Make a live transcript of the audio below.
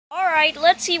Alright,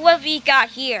 let's see what we got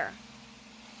here.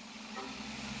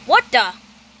 What the?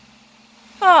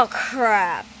 Oh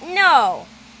crap. No.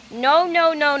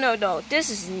 No. This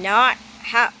is not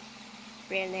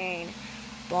happening.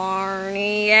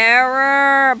 Barney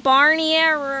error. Barney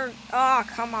error. Oh,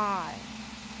 come on.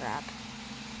 Crap.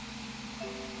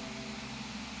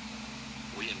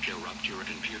 We interrupt your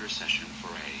computer session for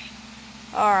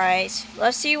a... Alright,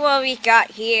 let's see what we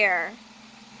got here.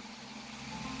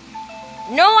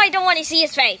 No, I don't want to see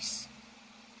his face.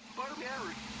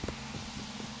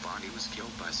 Barney was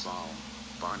killed by Saul.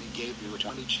 Barney gave you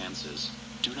 20 chances.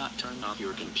 Do not turn off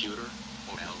your computer,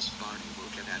 or else Barney will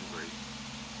get angry.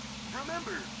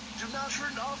 Remember, do not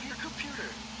turn off your computer,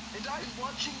 and I am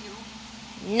watching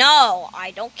you. No,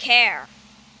 I don't care.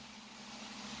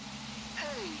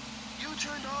 Hey, you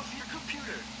turned off your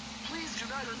computer. Please do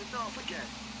not turn it off again.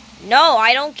 No,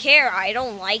 I don't care. I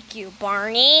don't like you,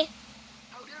 Barney.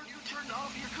 How dare you turn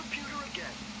off your computer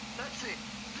again? That's it.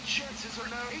 The chances are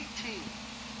now 18.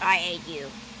 I hate you.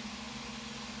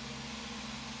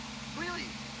 Really?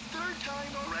 Third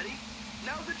time already?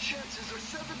 Now the chances are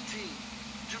 17.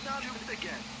 Do not do it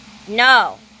again.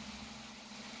 No.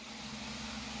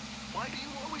 Why do you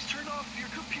always turn off your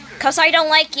computer? 'Cause I don't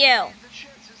like you. The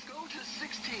chances go to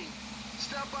 16.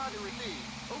 Stop bothering me,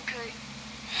 okay?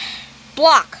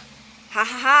 Block. Ha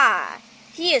ha ha.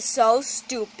 He is so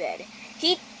stupid.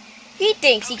 He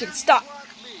thinks he can stop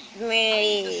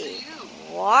me.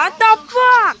 What the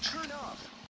fuck?